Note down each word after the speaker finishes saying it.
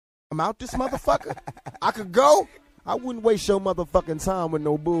I'm out this motherfucker. I could go. I wouldn't waste your motherfucking time with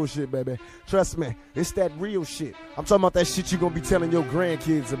no bullshit, baby. Trust me, it's that real shit. I'm talking about that shit you gonna be telling your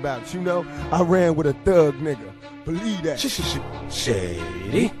grandkids about. You know, I ran with a thug nigga. Believe that.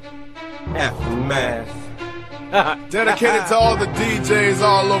 Shady. Aftermath. Dedicated to all the DJs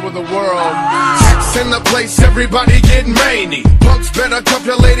all over the world. Checks in the place, everybody getting rainy. Punks better cuff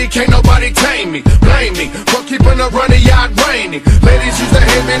your lady, can't nobody tame me. Blame me for keeping a runny yard rainy. Ladies used to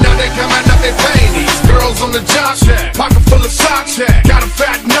hate me, now they coming out they panties. Girls on the job, pocket full of socks. Got a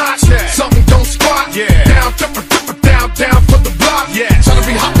fat notch, something don't squat. Down, down for the block. Tryna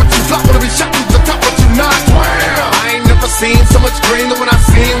be hot, but you flop. Wanna be shot through the top, but you not. I ain't never seen so much green than when I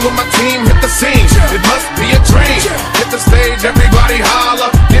seen when my team hit the scene. It must be a dream. Hit the stage, everybody holler.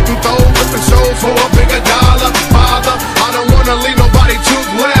 Getting thrown with the shows for a bigger dollar. Father, I don't wanna leave nobody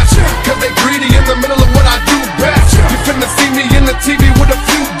toothless, cause they greedy in the middle of what I do best. You finna see me in the TV with a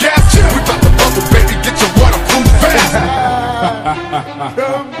few guests. We bout to bubble, baby, get your waterproof vest.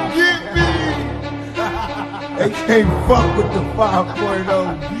 Come get me. They can't fuck with the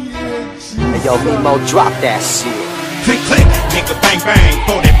 5.0, bitch. Hey yo, Mimo, drop that shit. Click, click, nigga, bang, bang,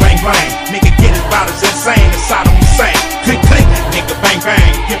 throw that bang, bang. Nigga, get it about as insane as Saddam Hussein. Click, click, nigga, bang,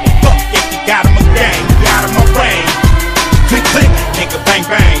 bang. Give a fuck if you got him a gang, you got him a brain. Click, click, nigga, bang,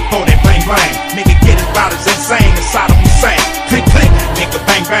 bang, throw that bang, bang. Nigga, get it about as insane as Saddam Hussein. Click, click, nigga,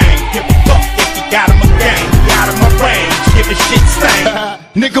 bang, bang. Give a fuck if you got him a gang, you got him a brain. Give a shit stain.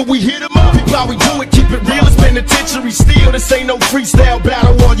 Nigga, we hit 'em up. People, how we do it, keep it real. It's penitentiary still. This ain't no freestyle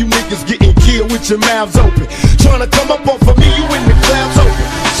battle. All you niggas getting killed with your mouths open. Tryna come up off of me, you in the clouds open.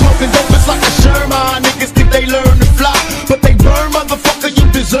 Smoking dope is like a Sherman. Niggas think they learn to fly, but they burn, motherfucker, you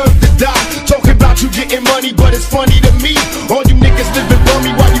deserve to die. Talking about you getting money, but it's funny to me. All you niggas living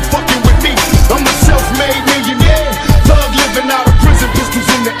bummy while you fucking with me. I'm a self-made millionaire. Thug living out of prison, pistols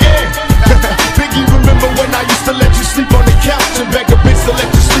in the air. Biggie, remember when I used to let you sleep on the couch and beg a bitch to let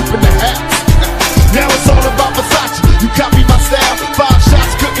you sleep in the house? Now it's all about Versace. You copied my style. 5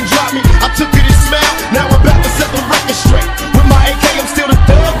 shots couldn't drop me. I took it and smiled. Now I'm about to set the record straight. With my AK, I'm still the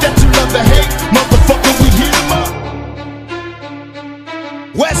thug that you love to hate. Motherfucker, we hit 'em up.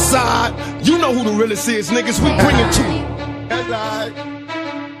 West Side, you know who the realest is, niggas. We bring it to you. That's right.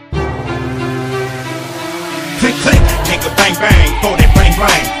 Click, click, nigga, bang, bang, throw that bang,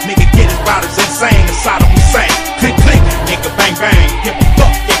 bang. Nigga, get it about as insane as Saddam Hussein. Click, click, nigga, bang, bang. Give a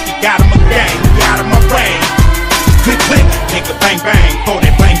fuck if you got him a gang, you got him a brain. Click, click, nigga, bang, bang, throw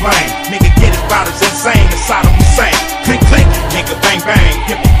that bang, bang. Nigga, get it about as insane as Saddam Hussein. Click, click, nigga, bang, bang.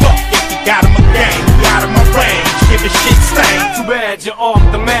 Give a fuck if you got him a gang, you got him a brain. Give a shit stain. Too bad you're off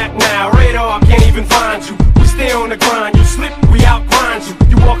the map now. Radar can't even find you. We stay on the grind. You slip, we outgrind you.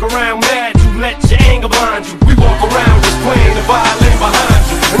 You walk around mad, you let your anger blind you. We walk around just playing the violin behind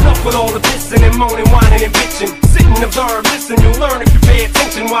you. Enough with all the pissing and moaning, whining and bitching. Sit and observe, listen, you'll learn if you pay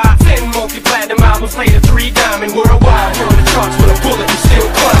attention. Why 10 multi-platinum albums later, 3 diamond worldwide. We're on the charts with a bullet and still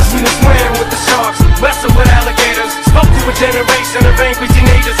clutch. We just swam with the sharks, wrestle with alligators. Spoke to a generation of angry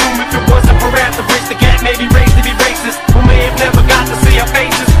teenagers who, if it wasn't for rap to bridge the gap, maybe raised to be racist. Who may have never got to see our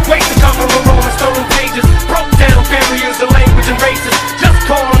faces. Wait to cover a Rolling Stone pages. Broke down barriers of language and races. Just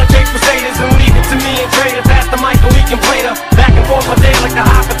call on the Jake Crusaders and leave it to me and Dre to pass the mic and we can play the back and forth all day like the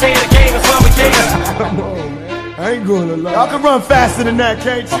hot potato game. That's why we cater. Come on, man. I ain't gonna lie. Y'all can run faster than that,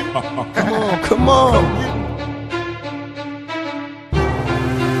 can't you? Come on, come on.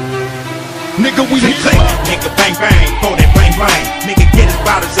 Nigga, we click, click, nigga, bang, bang, throw that bang, bang. Nigga, get it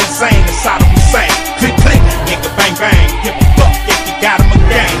about as insane as Saddam Hussein. Click, click, nigga, bang, bang. Give a fuck if you got him a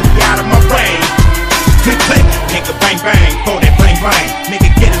gang, you got him a brain. Click, click, nigga, bang, bang, throw that bang, bang. Nigga,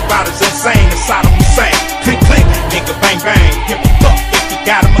 get it about as insane as Saddam Hussein. Click, click, nigga, bang, bang. Give a fuck if you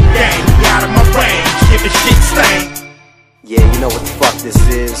got him a gang, you got him a brain. Give a shit stain. Yeah, you know what the fuck this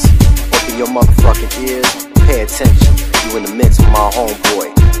is. Open your motherfucking ears. Pay attention. You in the mix with my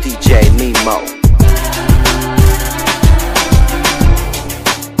homeboy, DJ Mimo.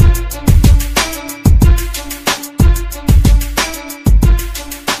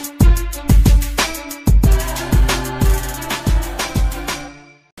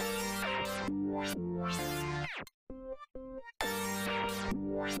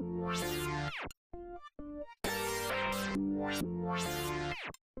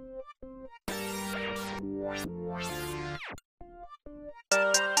 What?